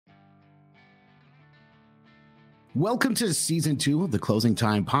Welcome to season 2 of the Closing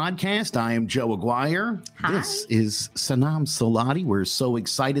Time Podcast. I am Joe Aguirre. Hi. This is Sanam Salati. We're so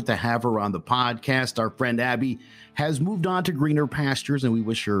excited to have her on the podcast. Our friend Abby has moved on to greener pastures, and we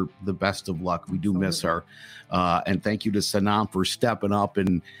wish her the best of luck. We do miss her. And thank you to Sanam for stepping up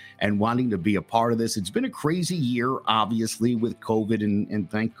and wanting to be a part of this. It's been a crazy year, obviously, with COVID,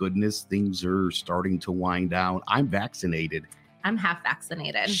 and thank goodness things are starting to wind down. I'm vaccinated. I'm half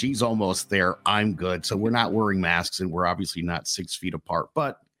vaccinated. She's almost there. I'm good. So we're not wearing masks, and we're obviously not 6 feet apart,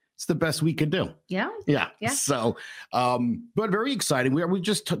 but it's the best we could do. Yeah. So, but very exciting. We were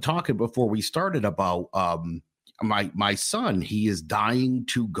just talking before we started about my son. He is dying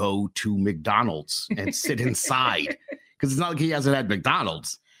to go to McDonald's and sit inside because it's not like he hasn't had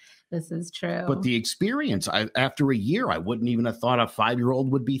McDonald's. This is true. But the experience, after a year, I wouldn't even have thought a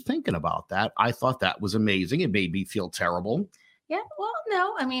 5-year-old would be thinking about that. I thought that was amazing. It made me feel terrible. Yeah, well,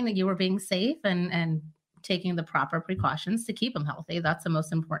 no, I mean, you were being safe and taking the proper precautions to keep him healthy. That's the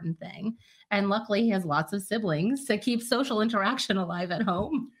most important thing. And luckily, he has lots of siblings to keep social interaction alive at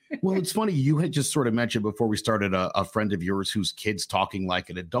home. Well, it's funny. You had just sort of mentioned before we started a friend of yours whose kid's talking like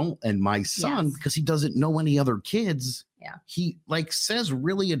an adult. And my son, Yes. because he doesn't know any other kids, Yeah. he says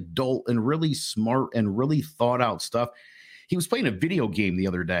really adult and really smart and really thought out stuff. He was playing a video game the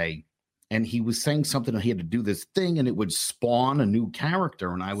other day, and he was saying something, and he had to do this thing, and it would spawn a new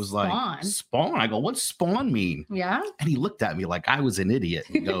character. And I was like, spawn? I go, what's spawn mean? Yeah. And he looked at me like I was an idiot.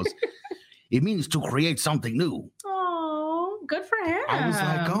 He goes, it means to create something new. Oh, good for him. I was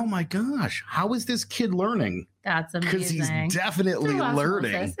like, oh my gosh, how is this kid learning? That's amazing. Because he's definitely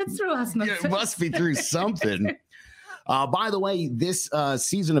learning. It's through osmosis. It must be through something. By the way, this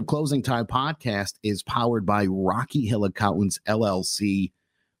season of Closing Time Podcast is powered by Rocky Hill Accountants, LLC.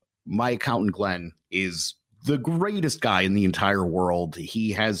 My accountant, Glenn, is the greatest guy in the entire world.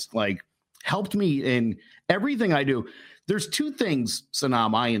 He has helped me in everything I do. There's 2 things,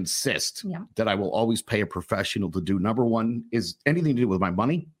 Sanam, I insist that I will always pay a professional to do. Number 1 is anything to do with my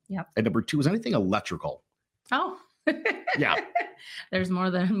money. Yep. And number 2 is anything electrical. Oh. Yeah. There's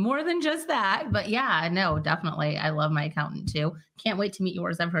more than just that. But yeah, no, definitely. I love my accountant too. Can't wait to meet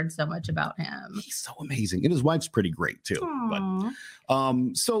yours. I've heard so much about him. He's so amazing. And his wife's pretty great too. Aww.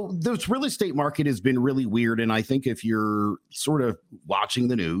 But so this real estate market has been really weird. And I think if you're sort of watching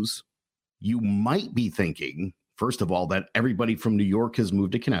the news, you might be thinking, first of all, that everybody from New York has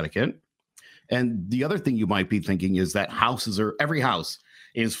moved to Connecticut. And the other thing you might be thinking is that every house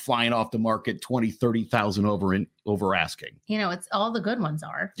is flying off the market 20, 30,000 over asking. You know, it's all the good ones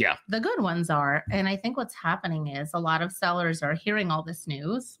are. Yeah. The good ones are. And I think what's happening is a lot of sellers are hearing all this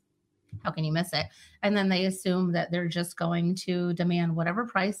news. How can you miss it? And then they assume that they're just going to demand whatever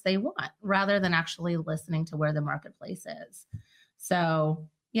price they want rather than actually listening to where the marketplace is. So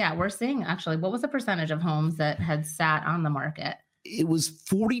yeah, we're seeing actually, what was the percentage of homes that had sat on the market? It was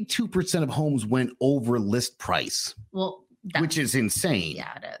 42% of homes went over list price. Well, which is insane.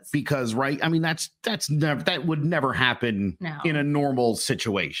 Yeah, it is. Because, right? I mean, that would never happen in a normal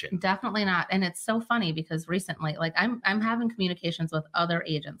situation. Definitely not. And it's so funny because recently, I'm having communications with other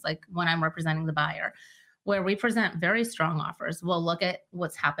agents, like when I'm representing the buyer, where we present very strong offers. We'll look at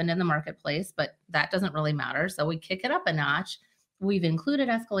what's happened in the marketplace, but that doesn't really matter. So we kick it up a notch. We've included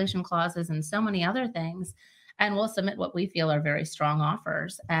escalation clauses and so many other things. And we'll submit what we feel are very strong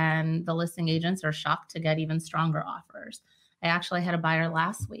offers. And the listing agents are shocked to get even stronger offers. I actually had a buyer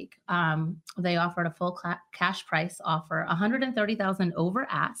last week. They offered a full cash price offer, $130,000 over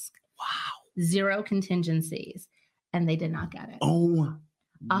ask. Wow. 0 contingencies. And they did not get it. Oh,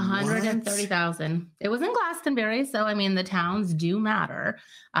 $130,000. It was in Glastonbury. So, I mean, the towns do matter.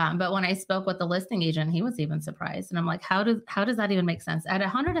 But when I spoke with the listing agent, he was even surprised. And I'm like, how does that even make sense? At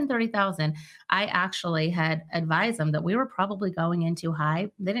 $130,000, I actually had advised them that we were probably going in too high.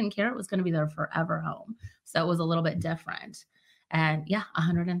 They didn't care. It was going to be their forever home. So it was a little bit different. And yeah,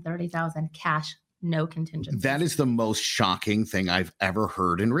 $130,000 cash, no contingency. That is the most shocking thing I've ever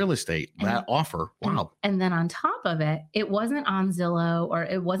heard in real estate. That offer. Wow. And then on top of it, it wasn't on Zillow or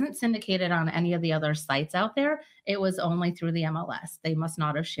it wasn't syndicated on any of the other sites out there. It was only through the MLS. They must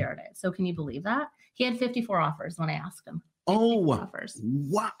not have shared it. So can you believe that? He had 54 offers when I asked him. Oh, offers.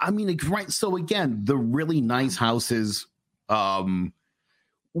 Wow. I mean, right. So again, the really nice houses,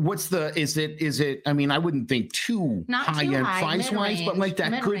 is it, I mean, I wouldn't think too high-end price-wise, but like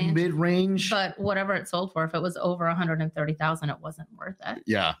that good mid-range. But whatever it sold for, if it was over $130,000, it wasn't worth it.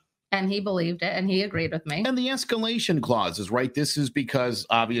 Yeah. And he believed it and he agreed with me. And the escalation clauses, right? This is because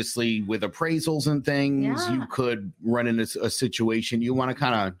obviously with appraisals and things, you could run into a situation you want to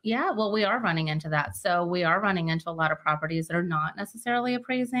kind of. Yeah, well, we are running into that. So we are running into a lot of properties that are not necessarily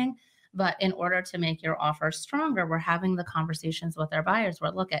appraising. But in order to make your offer stronger, we're having the conversations with our buyers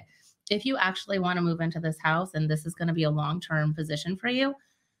where, look at, if you actually want to move into this house and this is going to be a long-term position for you,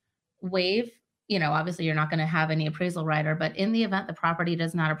 waive, obviously you're not going to have any appraisal rider, but in the event the property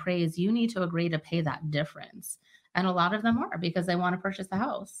does not appraise, you need to agree to pay that difference. And a lot of them are, because they want to purchase the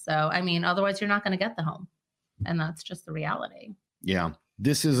house. So, otherwise you're not going to get the home. And that's just the reality. Yeah.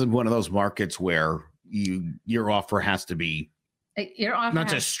 This isn't one of those markets where your offer has to be not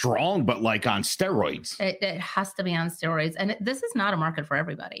just strong, but like on steroids. It has to be on steroids. And this is not a market for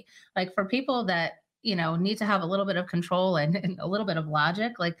everybody. Like for people that, need to have a little bit of control and a little bit of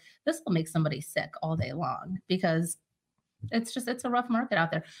logic, like this will make somebody sick all day long, because it's a rough market out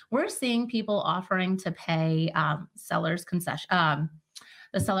there. We're seeing people offering to pay seller's concession,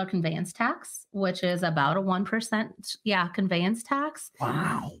 the seller conveyance tax, which is about a 1%, conveyance tax.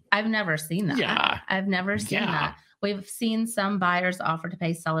 Wow. I've never seen that. Yeah. I've never seen that. We've seen some buyers offer to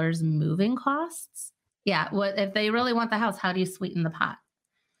pay sellers moving costs. Yeah. If they really want the house, how do you sweeten the pot?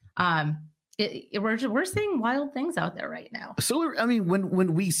 We're seeing wild things out there right now. So,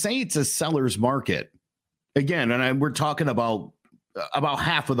 when we say it's a seller's market, again, and we're talking about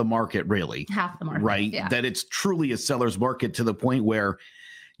half of the market, really. Half the market. Right? Yeah. That it's truly a seller's market to the point where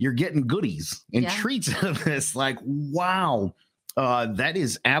you're getting goodies and treats of this. Like, wow, that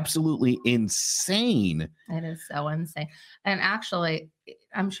is absolutely insane. It is so insane. And actually,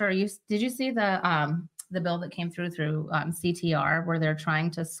 I'm sure did you see the bill that came through CTR, where they're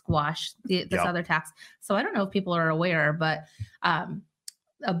trying to squash this other tax? So I don't know if people are aware, but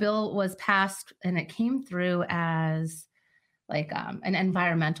a bill was passed and it came through as like an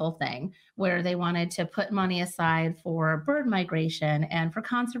environmental thing, where they wanted to put money aside for bird migration and for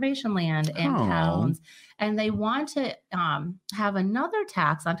conservation land in towns. And they want to have another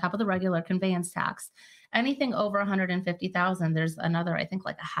tax on top of the regular conveyance tax. Anything over 150,000, there's another, I think,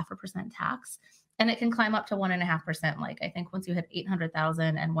 like a 0.5% tax. And it can climb up to 1.5%. Like, I think once you hit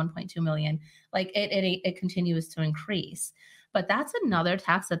 800,000 and 1.2 million, like it continues to increase. But that's another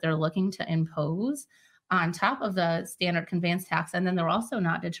tax that they're looking to impose on top of the standard conveyance tax. And then they're also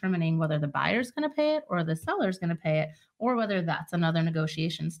not determining whether the buyer's going to pay it or the seller's going to pay it, or whether that's another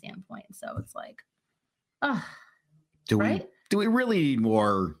negotiation standpoint. So it's like, do we really need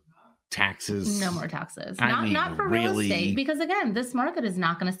more taxes? No more taxes. Not for real estate, because again, this market is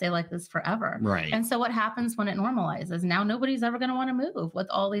not going to stay like this forever. Right. And so what happens when it normalizes? Now nobody's ever going to want to move with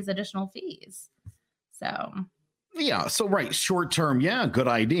all these additional fees. So yeah. So, right. Short term, good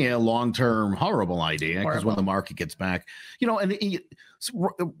idea. Long term, horrible idea. Because when the market gets back, and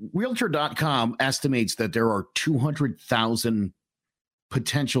Realtor.com estimates that there are 200,000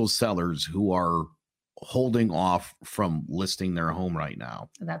 potential sellers who are holding off from listing their home right now.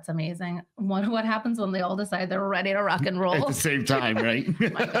 That's amazing. What happens when they all decide they're ready to rock and roll at the same time, right?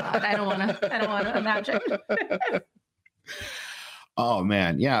 My God, I don't want to imagine. Oh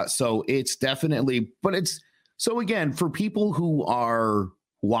man. Yeah. So it's definitely, so again, for people who are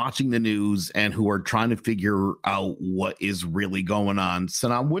watching the news and who are trying to figure out what is really going on,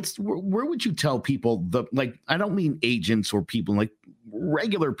 Sanam, where would you tell people I don't mean agents or people, like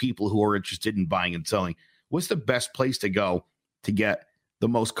regular people who are interested in buying and selling, what's the best place to go to get the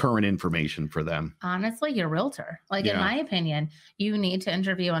most current information for them? Honestly, your realtor. In my opinion, you need to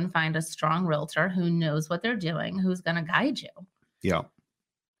interview and find a strong realtor who knows what they're doing, who's going to guide you. Yeah.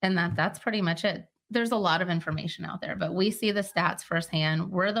 And that's pretty much it. There's a lot of information out there, but we see the stats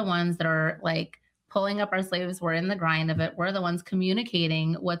firsthand. We're the ones that are pulling up our sleeves. We're in the grind of it. We're the ones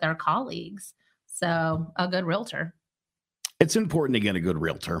communicating with our colleagues. So a good realtor. It's important to get a good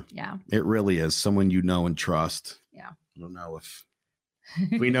realtor. Yeah. It really is. Someone you know and trust. Yeah. I don't know if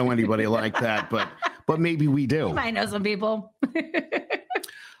we know anybody like that, but maybe we do. You might know some people.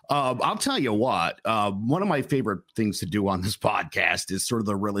 I'll tell you what, one of my favorite things to do on this podcast is sort of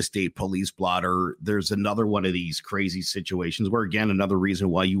the real estate police blotter. There's another one of these crazy situations where, again, another reason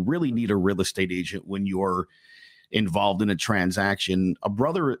why you really need a real estate agent when you're involved in a transaction. A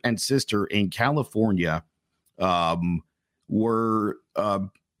brother and sister in California were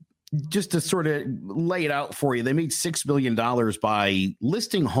just to sort of lay it out for you. They made $6 million by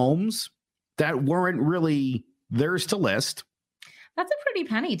listing homes that weren't really theirs to list. That's a pretty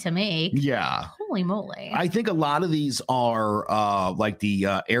penny to make. Yeah. Holy moly. I think a lot of these are like the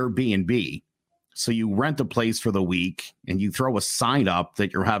Airbnb. So you rent a place for the week and you throw a sign up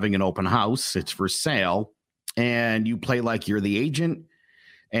that you're having an open house. It's for sale. And you play like you're the agent,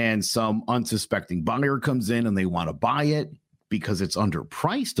 and some unsuspecting buyer comes in and they want to buy it because it's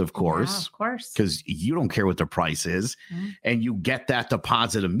underpriced, of course. Yeah, of course. Because you don't care what the price is. Mm-hmm. And you get that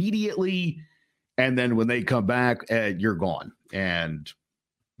deposit immediately. And then when they come back, you're gone. And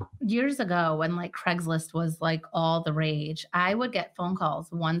years ago when like Craigslist was like all the rage, I would get phone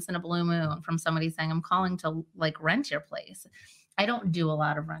calls once in a blue moon from somebody saying, I'm calling to like rent your place. I don't do a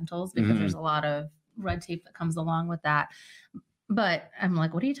lot of rentals because there's a lot of red tape that comes along with that. But I'm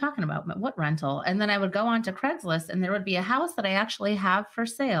like, what are you talking about? What rental? And then I would go on to Craigslist and there would be a house that I actually have for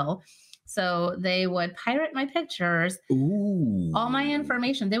sale. So they would pirate my pictures, all my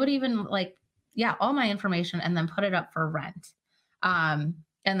information. They would even like, yeah, all my information and then put it up for rent. And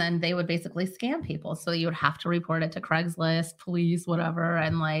then they would basically scam people. So you would have to report it to Craigslist, police, whatever.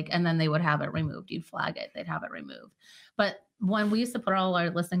 And then they would have it removed. You'd flag it, they'd have it removed. But when we used to put all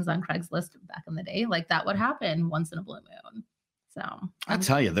our listings on Craigslist back in the day, like that would happen once in a blue moon. So I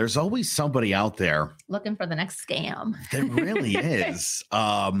tell you, there's always somebody out there looking for the next scam. There really is.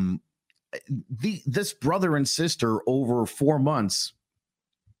 This brother and sister over 4 months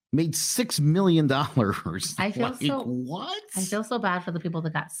made $6 million. I feel like, what? I feel so bad for the people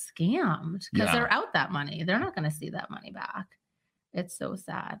that got scammed because they're out that money. They're not going to see that money back. It's so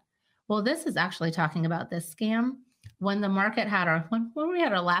sad. Well, this is actually talking about this scam. When the market had when we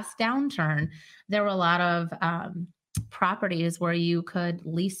had our last downturn, there were a lot of properties where you could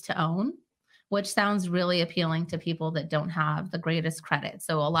lease to own, which sounds really appealing to people that don't have the greatest credit.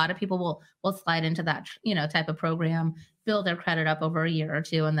 So a lot of people will slide into that, type of program, build their credit up over a year or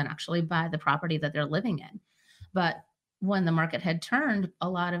two, and then actually buy the property that they're living in. But when the market had turned, a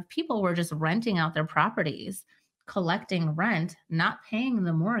lot of people were just renting out their properties, collecting rent, not paying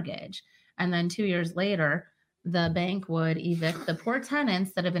the mortgage. And then 2 years later, the bank would evict the poor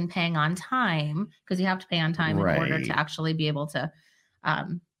tenants that have been paying on time, because you have to pay on time in order to actually be able to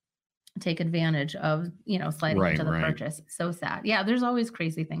take advantage of, sliding into the purchase. It's so sad. Yeah, there's always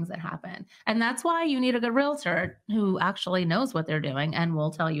crazy things that happen. And that's why you need a good realtor who actually knows what they're doing and will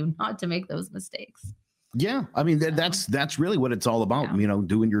tell you not to make those mistakes. Yeah. I mean, that's really what it's all about,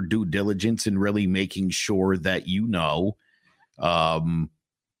 doing your due diligence and really making sure that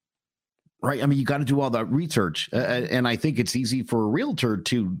right. I mean, you got to do all that research. And I think it's easy for a realtor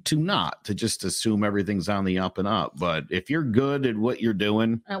to just assume everything's on the up and up. But if you're good at what you're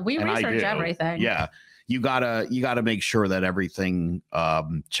doing, we research everything. Yeah. You gotta make sure that everything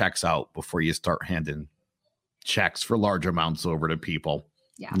checks out before you start handing checks for large amounts over to people.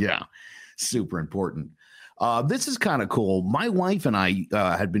 Yeah. Yeah. Super important. This is kind of cool. My wife and I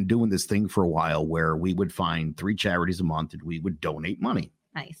had been doing this thing for a while where we would find 3 charities a month and we would donate money.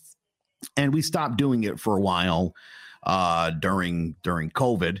 Nice. And we stopped doing it for a while during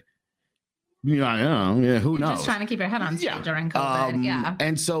COVID. Who knows? Just trying to keep your head on straight during COVID.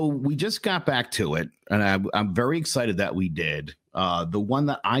 And so we just got back to it, and I'm very excited that we did. The one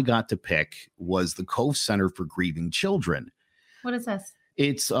that I got to pick was the Cove Center for Grieving Children. What is this?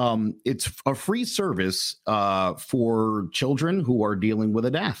 It's a free service for children who are dealing with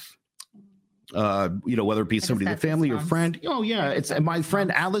a death. Whether it be somebody in the family or friend. Oh, yeah. It's my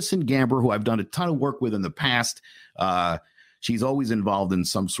friend Allison Gamber, who I've done a ton of work with in the past. She's always involved in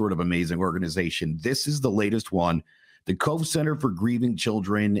some sort of amazing organization. This is the latest one. The Cove Center for Grieving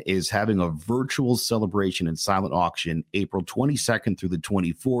Children is having a virtual celebration and silent auction April 22nd through the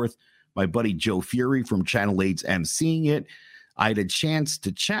 24th. My buddy Joe Fury from Channel 8's emceeing it. I had a chance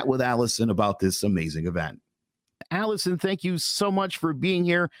to chat with Allison about this amazing event. Allison, thank you so much for being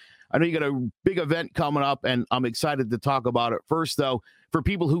here. I know you got a big event coming up, and I'm excited to talk about it. First, though, for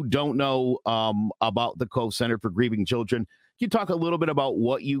people who don't know about the Cove Center for Grieving Children, can you talk a little bit about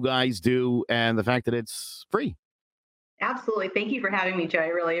what you guys do and the fact that it's free? Absolutely. Thank you for having me, Joe. I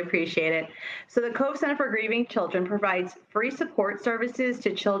really appreciate it. So the Cove Center for Grieving Children provides free support services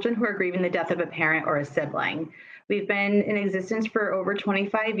to children who are grieving the death of a parent or a sibling. We've been in existence for over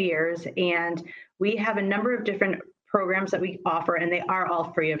 25 years, and we have a number of different programs that we offer, and they are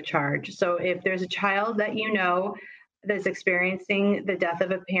all free of charge. So if there's a child that that's experiencing the death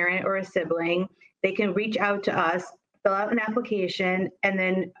of a parent or a sibling, they can reach out to us, fill out an application, and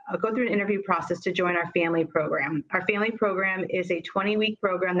then go through an interview process to join our family program. Our family program is a 20-week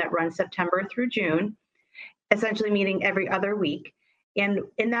program that runs September through June, essentially meeting every other week. And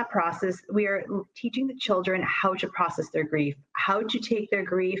in that process, we are teaching the children how to process their grief, how to take their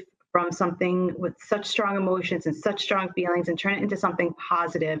grief from something with such strong emotions and such strong feelings and turn it into something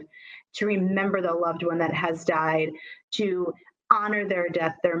positive, to remember the loved one that has died, to honor their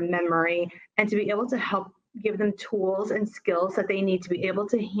death, their memory, and to be able to help give them tools and skills that they need to be able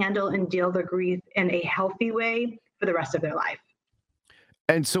to handle and deal their grief in a healthy way for the rest of their life.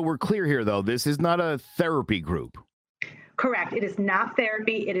 And so we're clear here, though, this is not a therapy group. Correct. It is not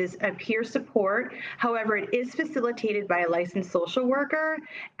therapy. It is a peer support. However, it is facilitated by a licensed social worker.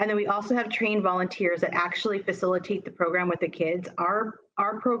 And then we also have trained volunteers that actually facilitate the program with the kids. Our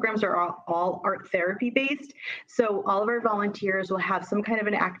our programs are all art therapy based. So all of our volunteers will have some kind of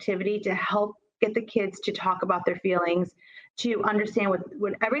an activity to help get the kids to talk about their feelings, to understand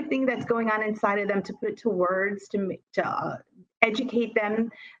what everything that's going on inside of them, to put it to words, to educate them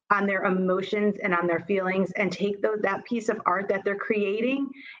on their emotions and on their feelings, and take that piece of art that they're creating.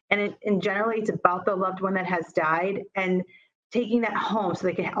 And generally it's about the loved one that has died, and taking that home so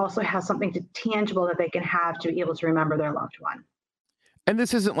they can also have something tangible that they can have to be able to remember their loved one. And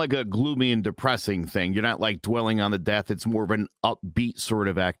this isn't like a gloomy and depressing thing. You're not like dwelling on the death. It's more of an upbeat sort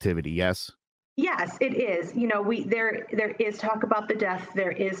of activity. Yes. Yes, it is. There is talk about the death.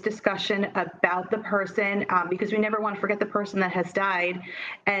 There is discussion about the person, because we never want to forget the person that has died.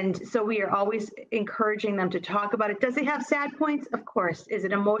 And so we are always encouraging them to talk about it. Does it have sad points? Of course. Is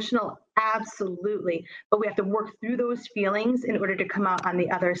it emotional? Absolutely. But we have to work through those feelings in order to come out on the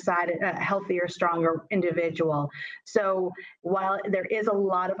other side a healthier, stronger individual. So while there is a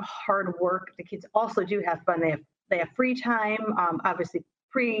lot of hard work, the kids also do have fun. They have free time. Obviously,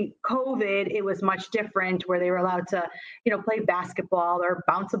 pre-COVID, it was much different, where they were allowed to, play basketball or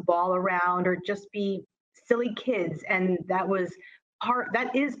bounce a ball around or just be silly kids. And that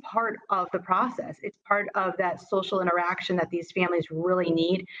is part of the process. It's part of that social interaction that these families really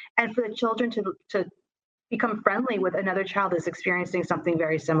need. And for the children to become friendly with another child that's experiencing something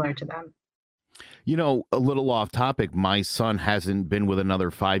very similar to them. A little off topic, my son hasn't been with another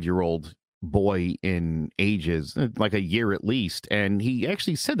 5-year-old boy in ages, like a year at least. And he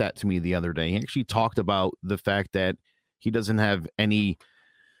actually said that to me the other day. He actually talked about the fact that he doesn't have any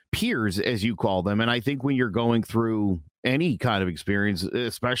peers, as you call them. And I think when you're going through any kind of experience,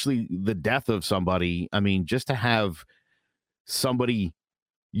 especially the death of somebody, I mean, just to have somebody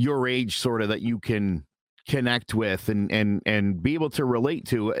your age sort of that you can connect with and be able to relate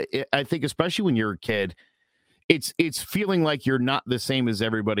to, I think, especially when you're a kid, it's feeling like you're not the same as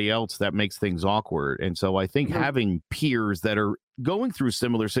everybody else that makes things awkward. And so I think having peers that are going through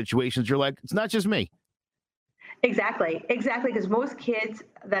similar situations, you're like, it's not just me. Exactly. Because most kids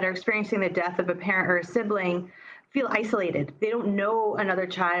that are experiencing the death of a parent or a sibling feel isolated. They don't know another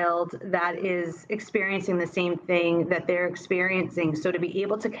child that is experiencing the same thing that they're experiencing. So to be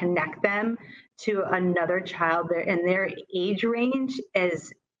able to connect them to another child in their age range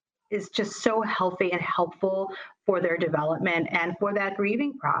is just so healthy and helpful for their development and for that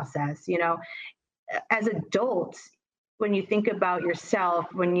grieving process. As adults, when you think about yourself,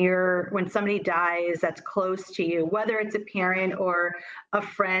 when somebody dies that's close to you, whether it's a parent or a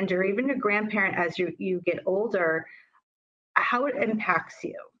friend or even a grandparent, as you get older, how it impacts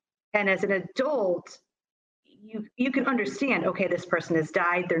you. And as an adult, you can understand, okay, this person has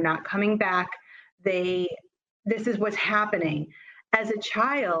died, they're not coming back, this is what's happening. As a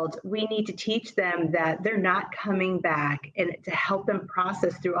child, we need to teach them that they're not coming back, and to help them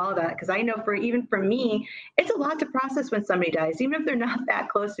process through all of that. Because I know even for me, it's a lot to process when somebody dies, even if they're not that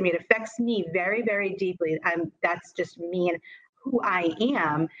close to me. It affects me very, very deeply. That's just me and who I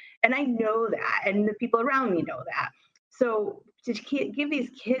am. And I know that, and the people around me know that. So to give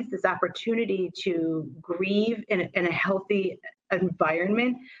these kids this opportunity to grieve in a healthy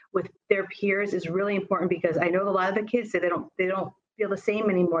environment with their peers is really important, because I know a lot of the kids say they don't feel the same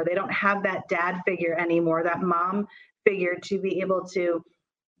anymore. They don't have that dad figure anymore, that mom figure to be able to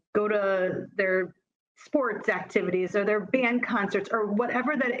go to their sports activities or their band concerts or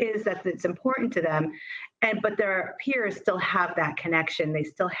whatever that is that's important to them. But their peers still have that connection. They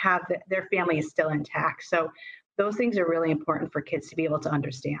still have their family is still intact. So those things are really important for kids to be able to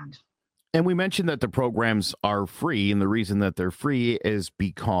understand. And we mentioned that the programs are free, and the reason that they're free is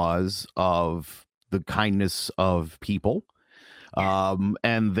because of the kindness of people. And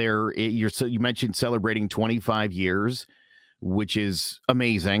you mentioned celebrating 25 years, which is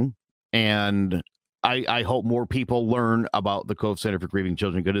amazing. And I hope more people learn about the Cove Center for Grieving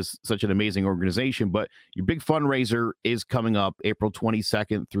Children, because it's such an amazing organization. But your big fundraiser is coming up April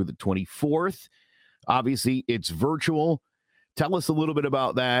 22nd through the 24th. Obviously, it's virtual. Tell us a little bit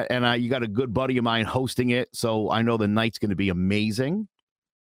about that. And you got a good buddy of mine hosting it, so I know the night's going to be amazing.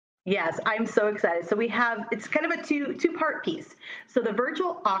 Yes, I'm so excited. So it's kind of a two-part piece. So the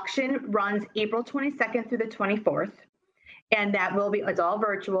virtual auction runs April 22nd through the 24th. And it's all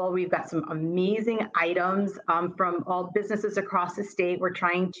virtual. We've got some amazing items from all businesses across the state. We're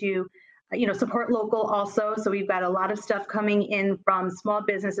trying to, support local also. So we've got a lot of stuff coming in from small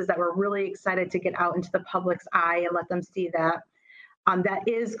businesses that we're really excited to get out into the public's eye and let them see that. That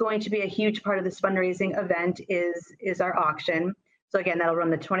is going to be a huge part of this fundraising event is our auction. So again, that'll run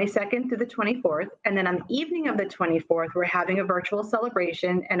the 22nd through the 24th. And then on the evening of the 24th, we're having a virtual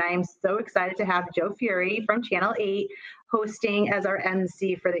celebration. And I am so excited to have Joe Fury from Channel 8 hosting as our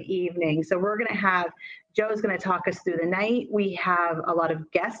MC for the evening. So we're going to have, Joe's going to talk us through the night. We have a lot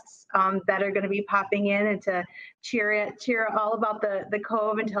of guests that are going to be popping in and to cheer all about the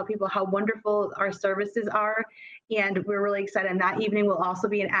Cove and tell people how wonderful our services are. And we're really excited. And that evening will also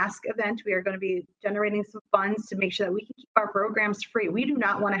be an Ask event. We are going to be generating some funds to make sure that we can keep our programs free. We do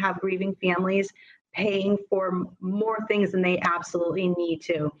not want to have grieving families paying for more things than they absolutely need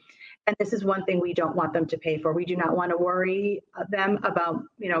to. And this is one thing we don't want them to pay for. We do not want to worry them about,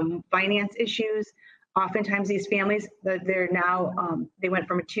 finance issues. Oftentimes these families, they're now, they went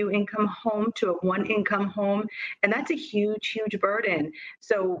from a 2-income home to a 1-income home, and that's a huge, huge burden.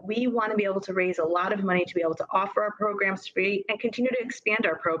 So we want to be able to raise a lot of money to be able to offer our programs free and continue to expand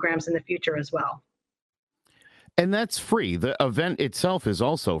our programs in the future as well. And that's free. The event itself is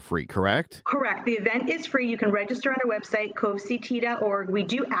also free, correct? Correct. The event is free. You can register on our website, covect.org. We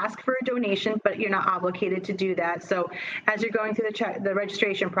do ask for a donation, but you're not obligated to do that. So as you're going through the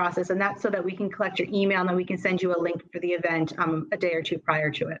registration process, and that's so that we can collect your email and then we can send you a link for the event a day or two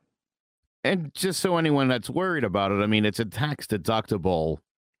prior to it. And just so anyone that's worried about it, I mean, it's a tax-deductible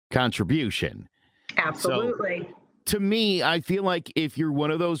contribution. Absolutely. So, to me, I feel like if you're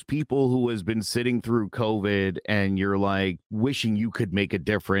one of those people who has been sitting through COVID and you're like wishing you could make a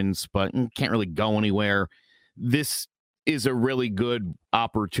difference, but can't really go anywhere, this is a really good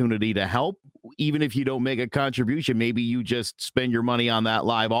opportunity to help. Even if you don't make a contribution, maybe you just spend your money on that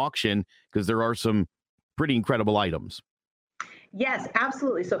live auction because there are some pretty incredible items. Yes,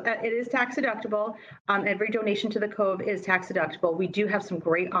 absolutely. So it is tax deductible. Every donation to the Cove is tax deductible. We do have some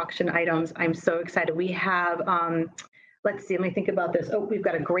great auction items. I'm so excited. We have, let's see, let me think about this. Oh, we've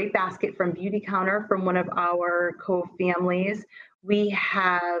got a great basket from Beauty Counter from one of our Cove families. We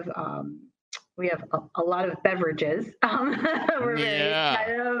have a lot of beverages. We're very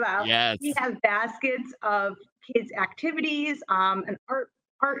excited about. Yes. We have baskets of kids' activities, an art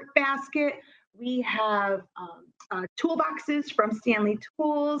basket. We have toolboxes from Stanley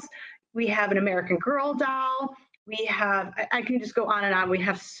Tools. We have an American Girl doll. We have, I can just go on and on. We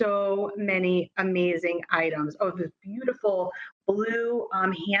have so many amazing items. Oh, this beautiful blue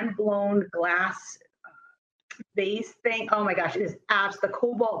hand-blown glass vase thing. Oh my gosh, it is the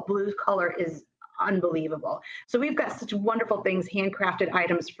cobalt blue color is unbelievable. So we've got such wonderful things, handcrafted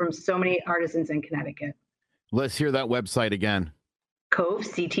items from so many artisans in Connecticut. Let's hear that website again.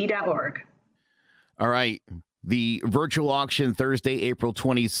 covect.org. All right. The virtual auction Thursday, April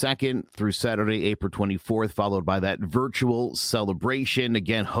 22nd through Saturday, April 24th, followed by that virtual celebration,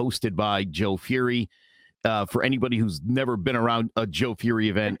 again, hosted by Joe Fury. For anybody who's never been around a Joe Fury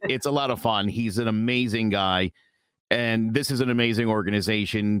event, it's a lot of fun. He's an amazing guy. And this is an amazing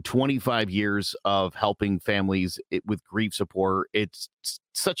organization, 25 years of helping families with grief support. It's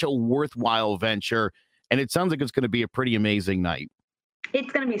such a worthwhile venture. And it sounds like it's going to be a pretty amazing night. It's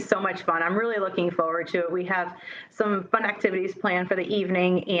going to be so much fun. I'm really looking forward to it. We have some fun activities planned for the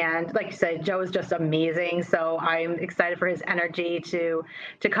evening. And like you said, Joe is just amazing. So I'm excited for his energy to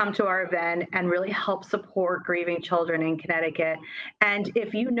come to our event and really help support grieving children in Connecticut. And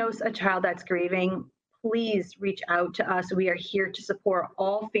if you know a child that's grieving, please reach out to us. We are here to support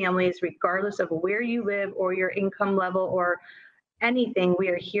all families, regardless of where you live or your income level or anything. We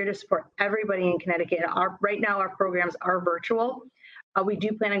are here to support everybody in Connecticut. Right now, our programs are virtual. We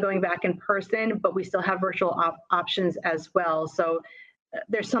do plan on going back in person, but we still have virtual options as well. So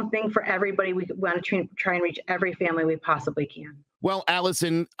there's something for everybody. We want to try and reach every family we possibly can. Well,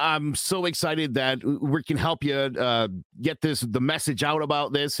 Allison, I'm so excited that we can help you get the message out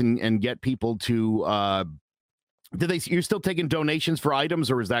about this and get people to. You're still taking donations for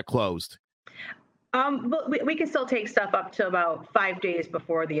items, or is that closed? But we can still take stuff up to about 5 days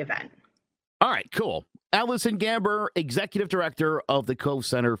before the event. All right, cool. Allison Gamber, Executive Director of the Cove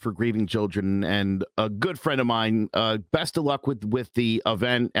Center for Grieving Children, and a good friend of mine. Best of luck with the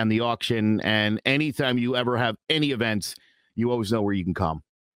event and the auction. And anytime you ever have any events, you always know where you can come.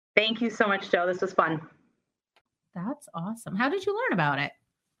 Thank you so much, Joe. This was fun. That's awesome. How did you learn about it?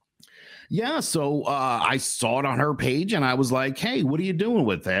 Yeah, so I saw it on her page and I was like, hey, what are you doing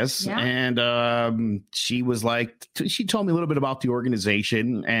with this? Yeah. And she was like, she told me a little bit about the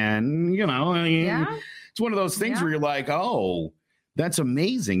organization. And, it's one of those things where you're like, oh, that's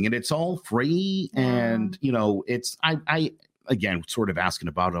amazing. And it's all free. And, it's, I again, sort of asking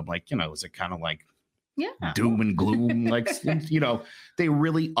about it. I'm like, is it kind of like doom and gloom? Like, they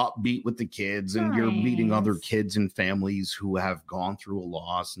really upbeat with the kids and you're meeting other kids and families who have gone through a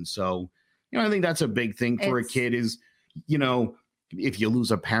loss. And so, I think that's a big thing for a kid is, if you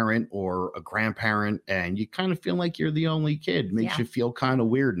lose a parent or a grandparent and you kind of feel like you're the only kid, it makes you feel kind of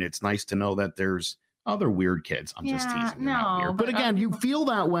weird. And it's nice to know that there's other weird kids. I'm just teasing. They're not weird. But again, you feel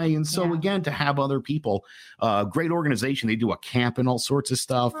that way. And so again, to have other people, great organization, they do a camp and all sorts of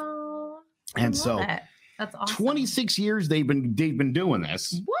stuff. Oh, and so that's awesome. 26 years they've been doing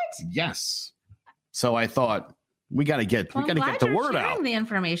this. What? Yes. So I thought we got to get the word out. The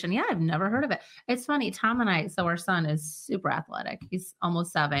information. Yeah, I've never heard of it. It's funny. Tom and I, so our son is super athletic. He's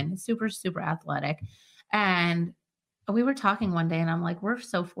almost 7, super, super athletic. And we were talking one day and I'm like, we're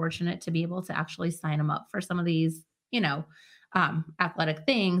so fortunate to be able to actually sign him up for some of these, athletic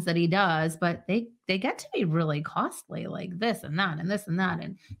things that he does, but they get to be really costly, like this and that and this and that.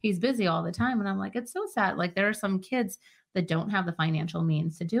 And he's busy all the time. And I'm like, it's so sad. Like there are some kids that don't have the financial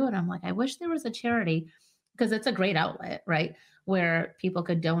means to do it. I'm like, I wish there was a charity, because it's a great outlet, right? Where people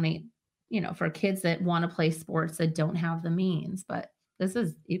could donate, for kids that want to play sports that don't have the means. But this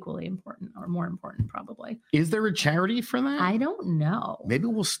is equally important, or more important, probably. Is there a charity for that? I don't know. Maybe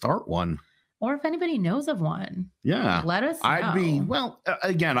we'll start one. Or if anybody knows of one. Yeah. Let us know.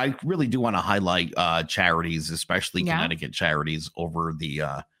 Again, I really do want to highlight charities, especially Connecticut charities over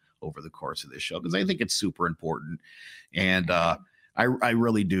the course of this show, because I think it's super important. And I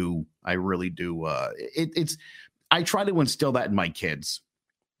really do. I try to instill that in my kids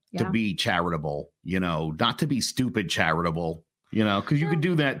to be charitable, not to be stupid charitable, because you could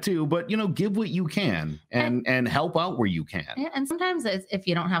do that too, but give what you can and help out where you can. And sometimes if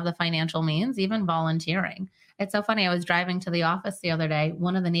you don't have the financial means, even volunteering. It's so funny. I was driving to the office the other day.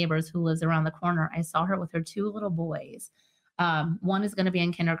 One of the neighbors who lives around the corner, I saw her with her 2 little boys. One is going to be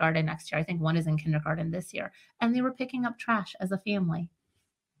in kindergarten next year. I think one is in kindergarten this year. And they were picking up trash as a family.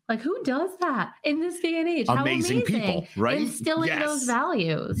 Like, who does that in this day and age? Amazing people, right? Instilling those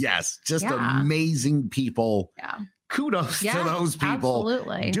values. Yes, just amazing people. Yeah. Kudos to those people.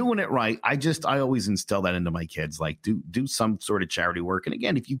 Absolutely. Doing it right. I always instill that into my kids. Like, do some sort of charity work. And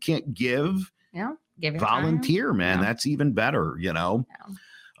again, if you can't give volunteer, time. Man, that's even better,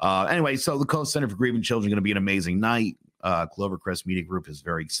 Anyway, so the Coast Center for Grieving Children is going to be an amazing night. Clovercrest Media Group is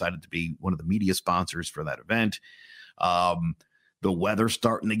very excited to be one of the media sponsors for that event. The weather's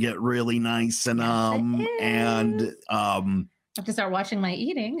starting to get really nice and I have to start watching my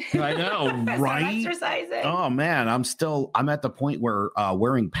eating. I know, right? Exercising. Oh man, I'm at the point where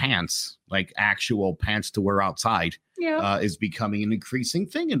wearing pants, like actual pants to wear outside, is becoming an increasing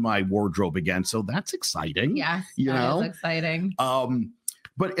thing in my wardrobe again. So that's exciting. Yes, that is exciting.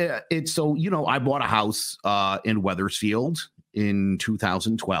 But it's so, I bought a house in Wethersfield in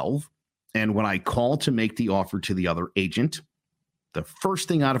 2012. And when I called to make the offer to the other agent, the first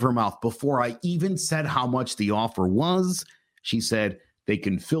thing out of her mouth, before I even said how much the offer was, she said, they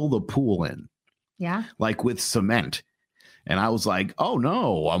can fill the pool in. Yeah. Like with cement. And I was like, oh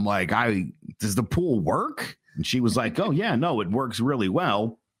no. I'm like, does the pool work? And she was like, oh yeah, no, it works really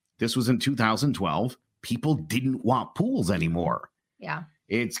well. This was in 2012. People didn't want pools anymore. Yeah.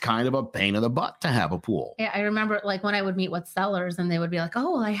 It's kind of a pain in the butt to have a pool. Yeah. I remember like when I would meet with sellers and they would be like,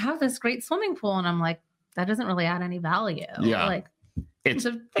 oh, well, I have this great swimming pool. And I'm like, that doesn't really add any value. Yeah. Like, it's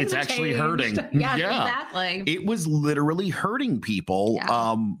actually hurting. Yeah, exactly. It was literally hurting people.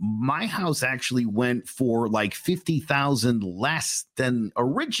 Yeah. My house actually went for like $50,000 less than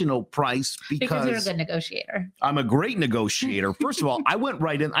original price because you're a good negotiator. I'm a great negotiator. First of all, I went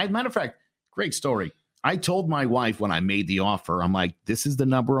right in. Matter of fact, great story. I told my wife when I made the offer, I'm like, this is the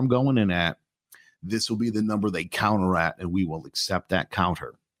number I'm going in at. This will be the number they counter at, and we will accept that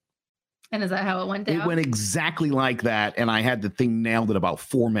counter. And is that how it went down? It went exactly like that. And I had the thing nailed in about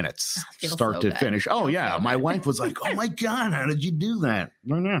 4 minutes, start to finish. Oh, yeah. My wife was like, oh, my God, how did you do that?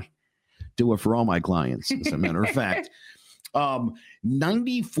 No. Do it for all my clients, as a matter of fact.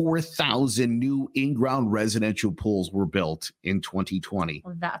 94,000 new in-ground residential pools were built in 2020.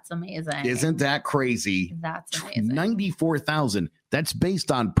 That's amazing. Isn't that crazy? That's amazing. 94,000. That's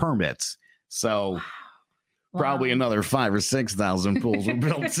based on permits. So... Wow. Probably another 5,000 or 6,000 pools were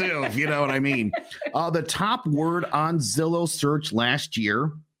built too, if you know what I mean. The top word on Zillow search last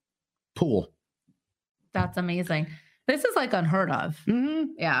year, pool. That's amazing. This is like unheard of.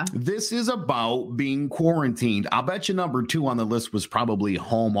 Mm-hmm. Yeah. This is about being quarantined. I'll bet you number 2 on the list was probably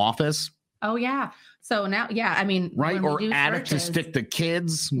home office. Oh, yeah. So now, I mean, right. Or attic to stick the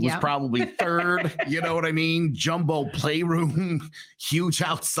kids was probably 3rd. You know what I mean? Jumbo playroom, huge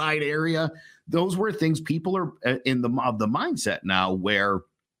outside area. Those were things people are in the mindset now where if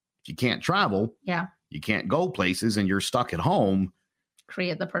you can't travel, you can't go places and you're stuck at home.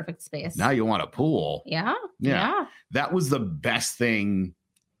 Create the perfect space. Now you want a pool. Yeah. That was the best thing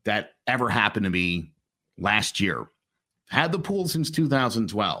that ever happened to me last year. Had the pool since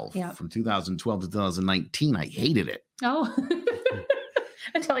 2012. Yeah. From 2012 to 2019, I hated it. Oh,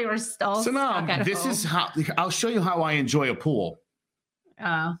 until you were still So stuck now at this home. is how I'll show you how I enjoy a pool.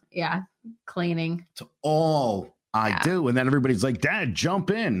 Yeah, cleaning. It's all I Yeah. do. And then everybody's like, Dad,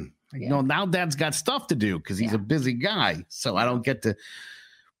 jump in. Yeah. You know, now Dad's got stuff to do because he's Yeah. a busy guy. So I don't get to.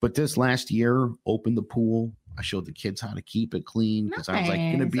 But this last year, opened the pool. I showed the kids how to keep it clean because I was like,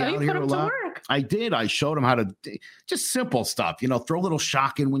 going to be Nice. out you here put a them to lot. work. I did. I showed them how to just simple stuff, you know, throw a little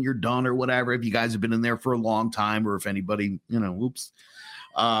shock in when you're done or whatever. If you guys have been in there for a long time or if anybody, you know, oops,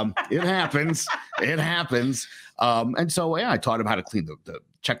 it happens. It happens. And so, yeah, I taught them how to clean the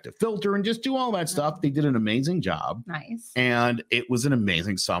check the filter and just do all that stuff. They did an amazing job. Nice. And it was an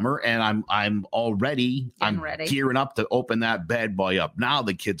amazing summer. And I'm already, Getting I'm ready. gearing up to open that bad boy up. Now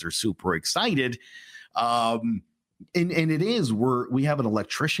the kids are super excited. And it is, we have an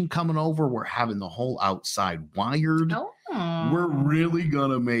electrician coming over. We're having the whole outside wired. Oh, We're really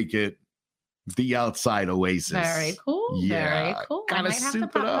gonna make it the outside oasis. very cool. Very Yeah, cool. I gotta might have to soup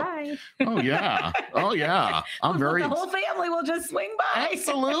it pop up. by. Oh yeah. Oh yeah. I'm very The whole family will just swing by.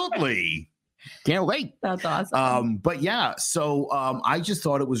 absolutely. Can't wait. That's awesome. But yeah, so I just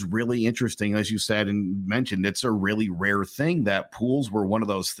thought it was really interesting, as you said and mentioned. It's a really rare thing that pools were one of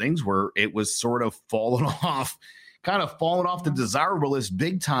those things where it was sort of falling off the desirable list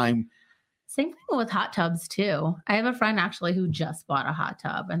big time. Same thing with hot tubs too. I have a friend actually who just bought a hot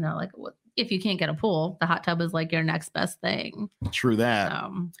tub, and they're like, well, if you can't get a pool, the hot tub is like your next best thing. True that.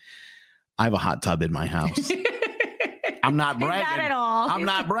 I have a hot tub in my house. I'm not bragging. Not at all. I'm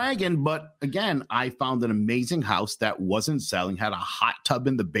not bragging, but again, I found an amazing house that wasn't selling, had a hot tub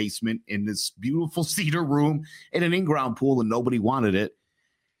in the basement in this beautiful cedar room and an in-ground pool, and nobody wanted it.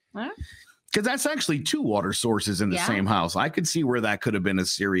 Huh? Because that's actually 2 water sources in the Yeah. same house. I could see where that could have been a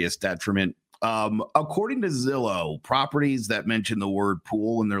serious detriment. According to Zillow, properties that mention the word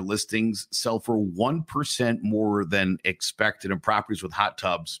pool in their listings sell for 1% more than expected, and properties with hot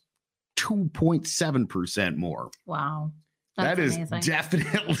tubs 2.7% more. Wow. That is amazing.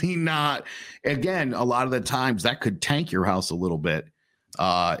 definitely not. Again, a lot of the times that could tank your house a little bit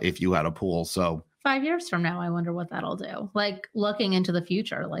if you had a pool. So 5 years from now, I wonder what that'll do. Like looking into the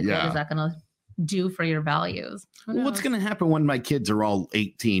future, like Yeah. what is that going to do for your values? Who what's knows? going to happen when my kids are all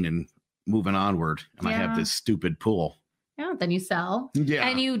 18 and moving onward and I have Yeah. this stupid pool? Yeah, then you sell Yeah.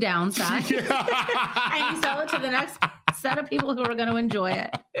 and you downsize and you sell it to the next set of people who are going to enjoy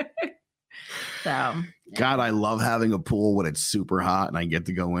it. So, God, I love having a pool when it's super hot and I get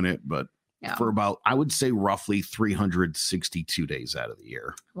to go in it, but yeah. for about, I would say roughly 362 days out of the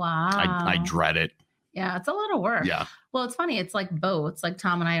year. Wow. I dread it. Yeah, it's a lot of work. Yeah. Well, it's funny. It's like boats. Like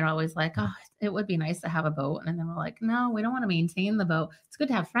Tom and I are always like, oh, it would be nice to have a boat. And then we're like, no, we don't want to maintain the boat. It's good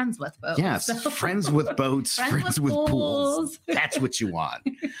to have friends with boats. Yes. So- Friends with boats, friends with pools. That's what you want.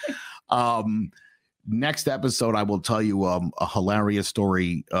 Next episode, I will tell you a hilarious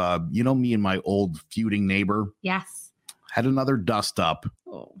story. You know, me and my old feuding neighbor Yes. had another dust up.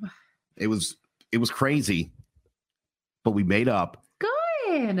 Oh, It was crazy, but we made up.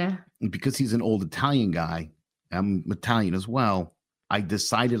 good. And because he's an old Italian guy, I'm Italian as well. I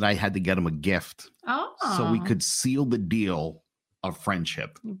decided I had to get him a gift Oh. so we could seal the deal of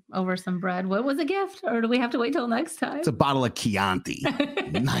friendship. Over some bread. What was a gift? Or do we have to wait till next time? It's a bottle of Chianti.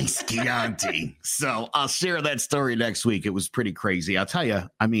 Nice Chianti. So I'll share that story next week. It was pretty crazy. I'll tell you,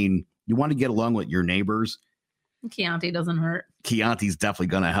 I mean, you want to get along with your neighbors. Chianti doesn't hurt. Chianti's definitely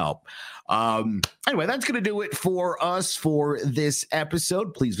going to help. Anyway, that's going to do it for us for this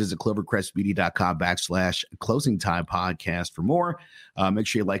episode. Please visit clovercrestmedia.com/closing time podcast for more. Make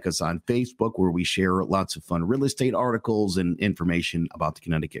sure you like us on Facebook, where we share lots of fun real estate articles and information about the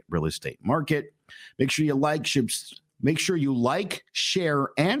Connecticut real estate market. Make sure you like, share,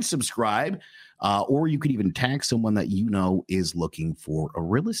 and subscribe. Or you could even tag someone that you know is looking for a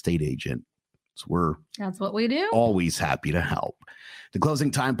real estate agent. So we're That's what we do. always happy to help. The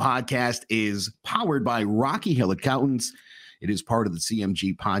Closing Time podcast is powered by Rocky Hill Accountants. It is part of the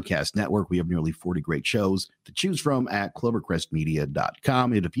CMG Podcast Network. We have nearly 40 great shows to choose from at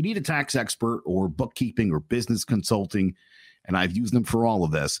clovercrestmedia.com. And if you need a tax expert or bookkeeping or business consulting, and I've used them for all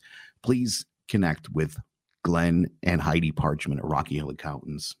of this, please connect with Glenn and Heidi Parchman at Rocky Hill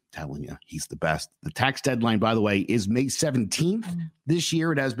Accountants. Telling you, he's the best. The tax deadline, by the way, is May 17th this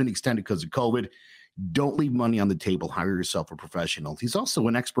year. It has been extended because of COVID. Don't leave money on the table. Hire yourself a professional. He's also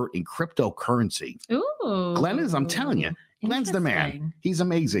an expert in cryptocurrency. Ooh. Glenn is, I'm telling you, Glenn's the man. Interesting. He's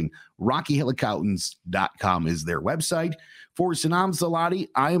amazing. RockyHillAccountants.com is their website. For Sanam Salati,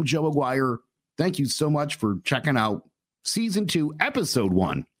 I am Joe Aguirre. Thank you so much for checking out Season 2, Episode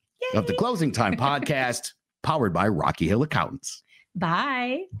 1 of the Closing Time podcast. powered by Rocky Hill Accountants.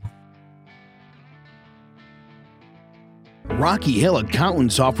 Bye. Rocky Hill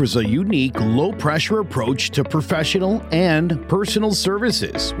Accountants offers a unique, low-pressure approach to professional and personal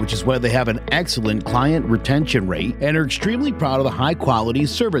services, which is why they have an excellent client retention rate and are extremely proud of the high-quality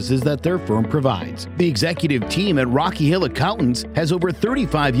services that their firm provides. The executive team at Rocky Hill Accountants has over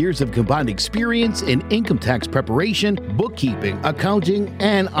 35 years of combined experience in income tax preparation, bookkeeping, accounting,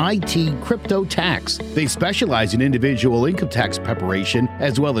 and IT crypto tax. They specialize in individual income tax preparation,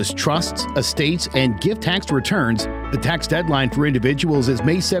 as well as trusts, estates, and gift tax returns. The tax deadline for individuals is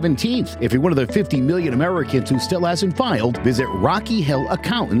May 17th. If you're one of the 50 million Americans who still hasn't filed, visit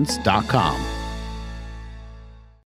RockyHillAccountants.com.